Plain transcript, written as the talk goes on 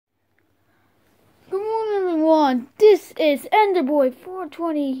everyone, this is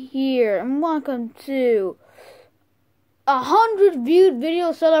Enderboy420 here, and welcome to 100 viewed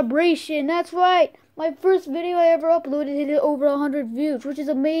video celebration. That's right, my first video I ever uploaded hit over 100 views, which is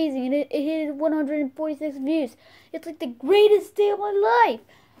amazing, and it hit 146 views. It's like the greatest day of my life.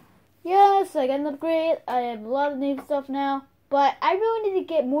 Yes, I got an upgrade, I have a lot of new stuff now, but I really need to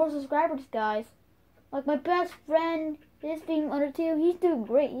get more subscribers, guys. Like my best friend, his team under 2, he's doing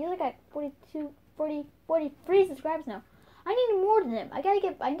great. He's like at 43 subscribers now. I need more than him. I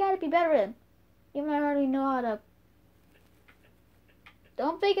gotta be better than him. Even though I already know how to.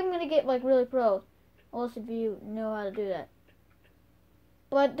 Don't think I'm gonna get like really pro. Unless if you know how to do that.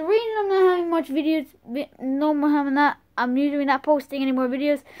 But the reason I'm not having much videos, I'm usually not posting any more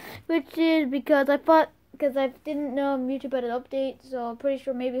videos, which is because I didn't know YouTube had an update, so I'm pretty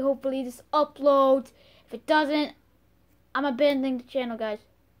sure maybe hopefully this uploads. If it doesn't, I'm abandoning the channel, guys.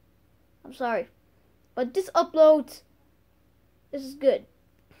 I'm sorry. But this uploads, this is good.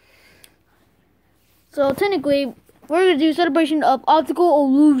 So technically, we're going to do celebration of optical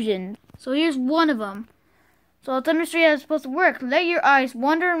illusion. So here's one of them. So let's demonstrate how it's supposed to work. Let your eyes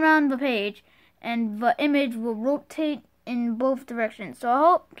wander around the page, and the image will rotate in both directions.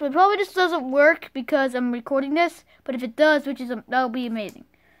 So it probably just doesn't work because I'm recording this, but if it does, that'll be amazing.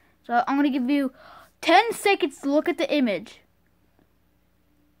 So I'm going to give you 10 seconds to look at the image.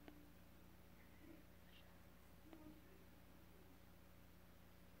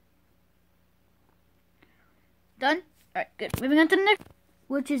 Done? Alright, good. Moving on to the next,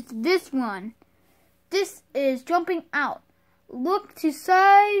 which is this one. This is jumping out. Look to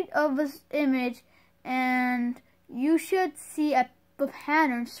side of this image and you should see a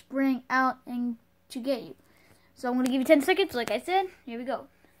pattern spring out and to get you. So I'm going to give you 10 seconds, like I said. Here we go.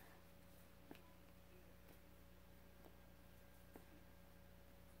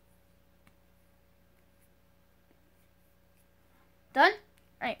 Done?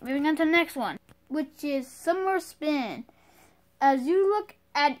 Alright, moving on to the next one, which is summer spin. As you look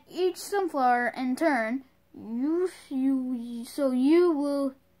at each sunflower and turn, you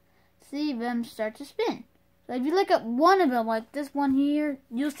will see them start to spin. So if you look at one of them, like this one here,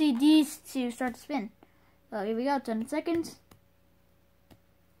 you'll see these two start to spin. So here we go, 10 seconds.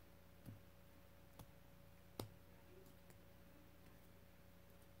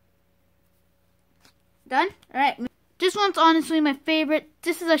 Done? Alright. This one's honestly my favorite.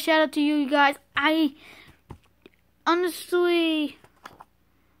 This is a shout out to you guys. I honestly,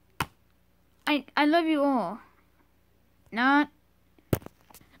 I love you all. Not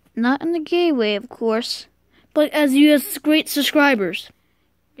in the gay way, of course, but as you as great subscribers.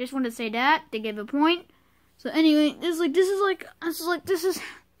 Just want to say that to give a point. So anyway,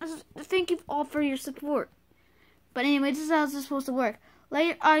 thank you all for your support. But anyway, this is how this is supposed to work. Let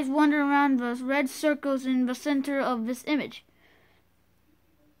your eyes wander around the red circles in the center of this image.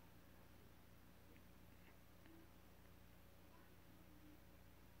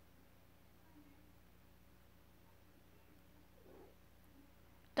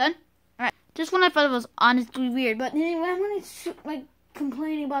 Done? Alright. This one I thought was honestly weird. But anyway, I'm going to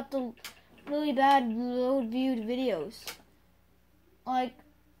complaining about the really bad low viewed videos. Like,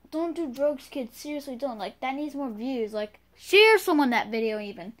 don't do drugs, kids. Seriously, don't. Like, that needs more views. Like, share someone that video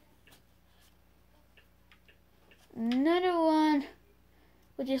even. Another one,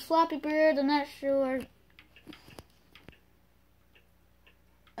 which is Flappy Bird. I'm not sure.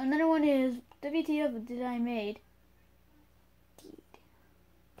 Another one is WTF did I made.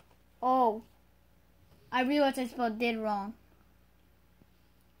 Oh, I realized I spelled did wrong.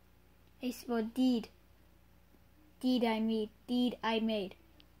 I spelled deed. Deed I made. Deed I made.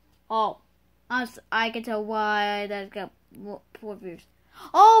 Oh, I can tell why that got 4 views.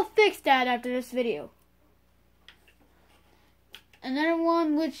 I'll fix that after this video. Another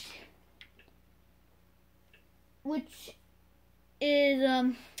one which is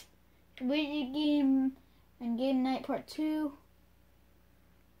video game and game night part 2.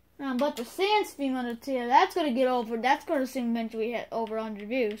 But the sand stream on the tail, that's gonna eventually hit over 100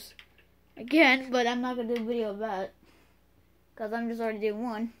 views again. But I'm not gonna do a video of that because I'm just already doing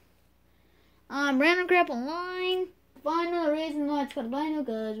one. Random crap online. Final reason why it's called Bino,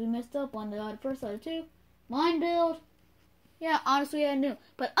 because we messed up on the first out of 2. Mine build. Yeah, honestly I knew.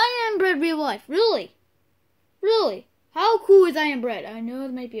 But I Am Bread real life. Really? Really? How cool is I Am Bread? I know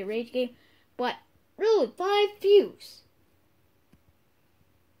it might be a rage game, but really, 5 views.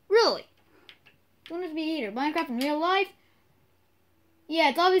 Really? Don't have to be a hater. Minecraft in real life? Yeah,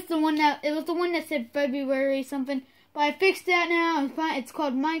 it's obviously it was the one that said February something. But I fixed that now. It's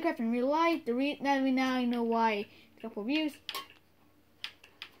called Minecraft in real life. Now you know why. A couple views.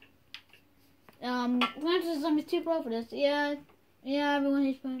 Plants vs. Zombies 2 Pro for this. Yeah, everyone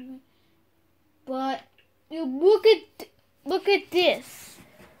hates Plants vs. But you look at this.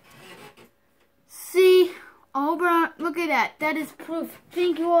 See, look at that. That is proof.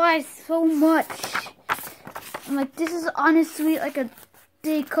 Thank you guys so much. I'm like, this is honestly like a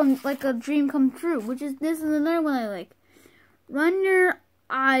dream come true. This is another one I like. Run your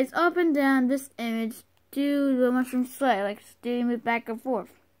eyes up and down this image. Do the mushroom slide, like steering it back and forth.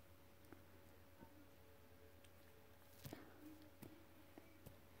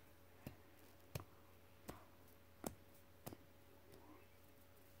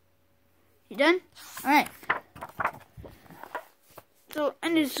 You done? Alright. So,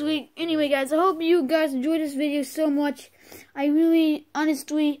 end this week. Anyway, guys, I hope you guys enjoyed this video so much. I really,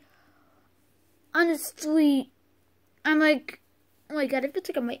 honestly, I'm like, oh my god, I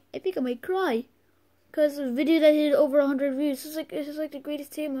think I might cry. Because the video that hit over 100 views, this is like the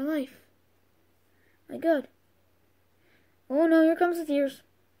greatest day of my life. My god. Oh no, here comes the tears.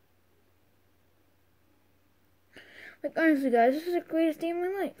 Like, honestly, guys, this is the greatest day of my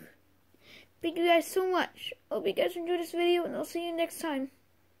life. Thank you guys so much. Hope you guys enjoyed this video, and I'll see you next time.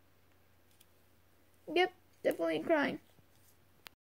 Yep, definitely crying.